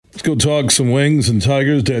Let's go talk some Wings and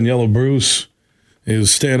Tigers. Daniella Bruce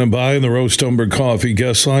is standing by in the Roast Umber Coffee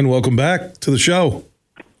guest line. Welcome back to the show.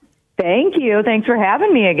 Thank you. Thanks for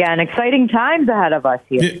having me again. Exciting times ahead of us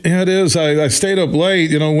here. Yeah, it is. I stayed up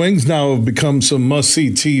late. You know, Wings now have become some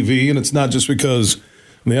must-see TV, and it's not just because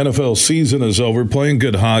the NFL season is over, playing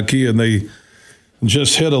good hockey, and they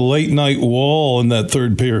just hit a late-night wall in that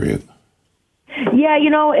third period. Yeah, you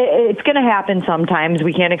know, it's going to happen sometimes.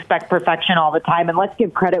 We can't expect perfection all the time. And let's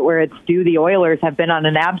give credit where it's due. The Oilers have been on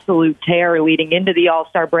an absolute tear leading into the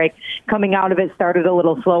All-Star break. Coming out of it started a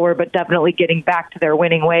little slower, but definitely getting back to their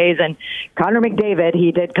winning ways. And Connor McDavid,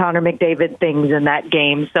 he did Connor McDavid things in that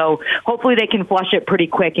game. So hopefully they can flush it pretty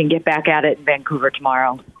quick and get back at it in Vancouver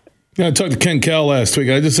tomorrow. Yeah, I talked to Ken Cal last week.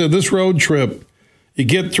 I just said this road trip, you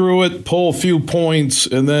get through it, pull a few points,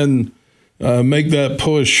 and then make that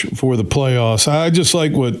push for the playoffs. I just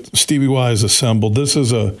like what Stevie Y has assembled. This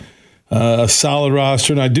is a solid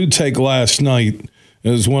roster, and I do take last night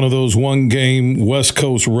as one of those one-game West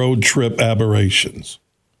Coast road trip aberrations.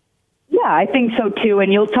 Yeah, I think so, too.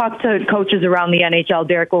 And you'll talk to coaches around the NHL.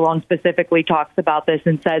 Derek Lalonde specifically talks about this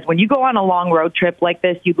and says, when you go on a long road trip like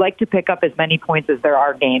this, you'd like to pick up as many points as there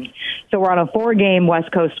are games. So we're on a 4-game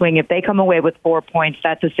West Coast swing. If they come away with 4 points,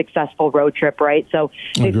 that's a successful road trip, right? So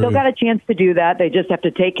they've still got a chance to do that. They just have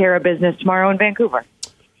to take care of business tomorrow in Vancouver.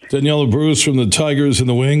 Daniella Bruce from the Tigers and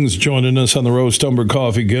the Wings joining us on the Roast Umber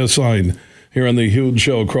Coffee guest line here on the huge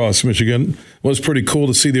show across Michigan. It was pretty cool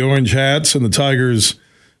to see the orange hats and the Tigers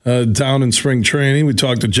down in spring training. We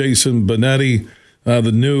talked to Jason Benetti,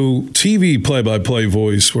 the new TV play-by-play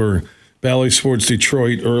voice for Bally Sports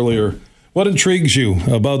Detroit earlier. What intrigues you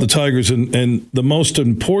about the Tigers and the most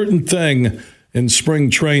important thing in spring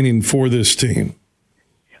training for this team?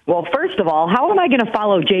 Well, first of all, how am I going to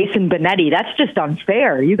follow Jason Benetti? That's just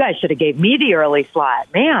unfair. You guys should have gave me the early slot.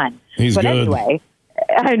 Man. He's but good. Anyway,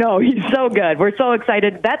 I know, he's so good. We're so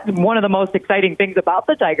excited. That's one of the most exciting things about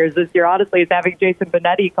the Tigers this year, honestly, is having Jason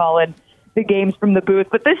Benetti call in the games from the booth.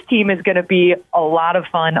 But this team is going to be a lot of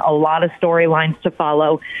fun, a lot of storylines to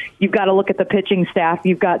follow. You've got to look at the pitching staff.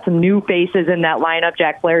 You've got some new faces in that lineup,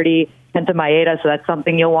 Jack Flaherty, Kenta Maeda, so that's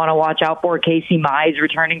something you'll want to watch out for. Casey Mize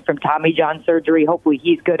returning from Tommy John surgery. Hopefully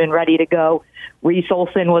he's good and ready to go. Reese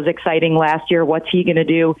Olson was exciting last year. What's he going to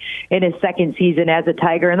do in his second season as a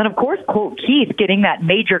Tiger? And then, of course, Colt Keith getting that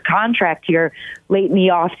major contract here late in the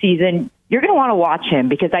offseason. You're going to want to watch him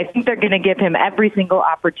because I think they're going to give him every single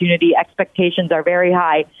opportunity. Expectations are very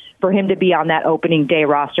high for him to be on that opening day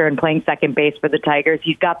roster and playing second base for the Tigers.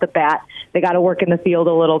 He's got the bat. They got to work in the field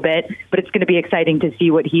a little bit, but it's going to be exciting to see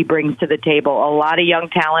what he brings to the table. A lot of young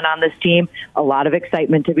talent on this team, a lot of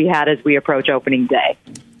excitement to be had as we approach opening day.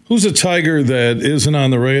 Who's a Tiger that isn't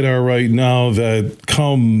on the radar right now that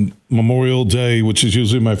come Memorial Day, which is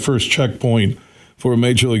usually my first checkpoint for a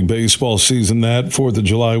Major League Baseball season, that 4th of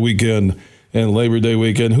July weekend and Labor Day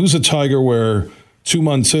weekend, who's a Tiger where 2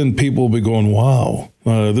 months in people will be going, wow,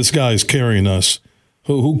 this guy's carrying us?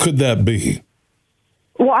 Who could that be?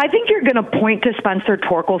 Well, I think you're going to point to Spencer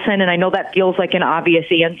Torkelson, and I know that feels like an obvious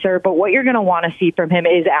answer, but what you're going to want to see from him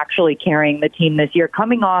is actually carrying the team this year,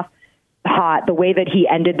 coming off hot, the way that he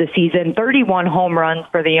ended the season, 31 home runs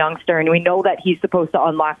for the youngster, and we know that he's supposed to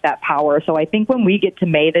unlock that power. So I think when we get to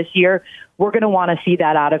May this year, we're going to want to see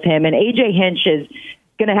that out of him. And A.J. Hinch is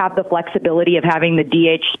going to have the flexibility of having the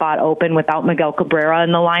DH spot open without Miguel Cabrera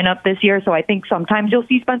in the lineup this year. So I think sometimes you'll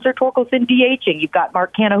see Spencer Torkelson DHing. You've got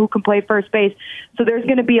Mark Canha who can play first base. So there's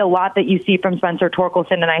going to be a lot that you see from Spencer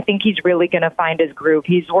Torkelson, and I think he's really going to find his groove.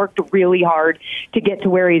 He's worked really hard to get to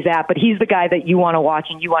where he's at, but he's the guy that you want to watch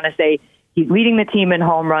and you want to say, he's leading the team in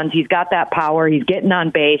home runs. He's got that power. He's getting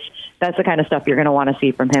on base. That's the kind of stuff you're going to want to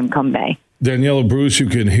see from him come May. Daniella Bruce, you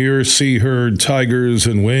can hear, see, heard Tigers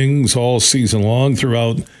and Wings all season long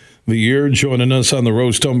throughout the year, joining us on the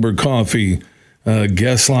Roast Umber Coffee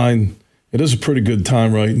guest line. It is a pretty good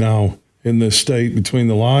time right now in this state between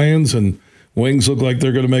the Lions and Wings. Look like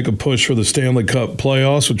they're going to make a push for the Stanley Cup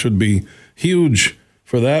playoffs, which would be huge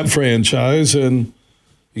for that franchise. And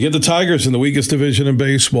you get the Tigers in the weakest division in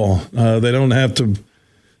baseball. They don't have to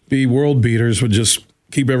be world beaters, but just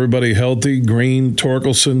keep everybody healthy. Green,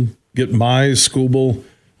 Torkelson, get Mize, Skubal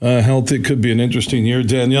healthy. It could be an interesting year.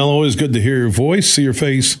 Danielle, always good to hear your voice, see your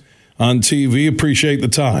face on TV. Appreciate the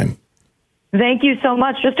time. Thank you so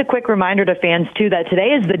much. Just a quick reminder to fans, too, that today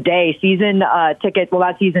is the day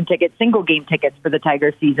single game tickets for the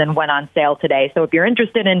Tiger season went on sale today. So if you're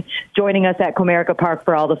interested in joining us at Comerica Park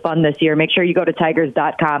for all the fun this year, make sure you go to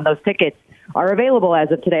Tigers.com. Those tickets are available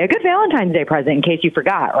as of today. A good Valentine's Day present, in case you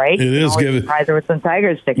forgot, right? It is. Give it. Surprise her with some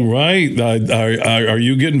Tigers tickets. Right. Are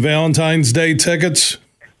you getting Valentine's Day tickets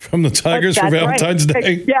from the Tigers for Valentine's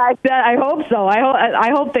Day? Yeah, I hope so. I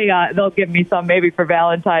hope they'll give me some maybe for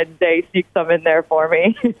Valentine's Day. Sneak some in there for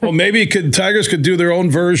me. Well, maybe Tigers could do their own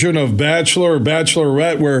version of Bachelor or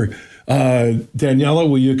Bachelorette where, Daniella,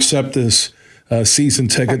 will you accept this season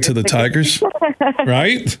ticket to the Tigers?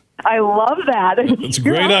 Right? I love that. It's a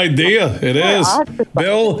great idea. It is. Awesome.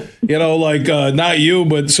 Bill, not you,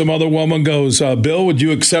 but some other woman goes, Bill, would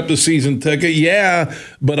you accept a season ticket? Yeah,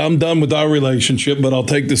 but I'm done with our relationship, but I'll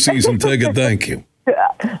take the season ticket. Thank you.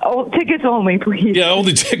 Oh, tickets only, please. Yeah,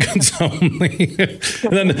 only tickets only.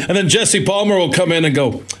 and then Jesse Palmer will come in and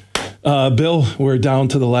go, Bill, we're down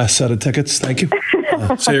to the last set of tickets. Thank you.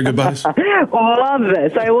 Say your goodbyes.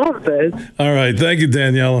 I love this. All right. Thank you,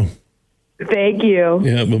 Daniella. Thank you.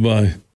 Yeah, bye-bye.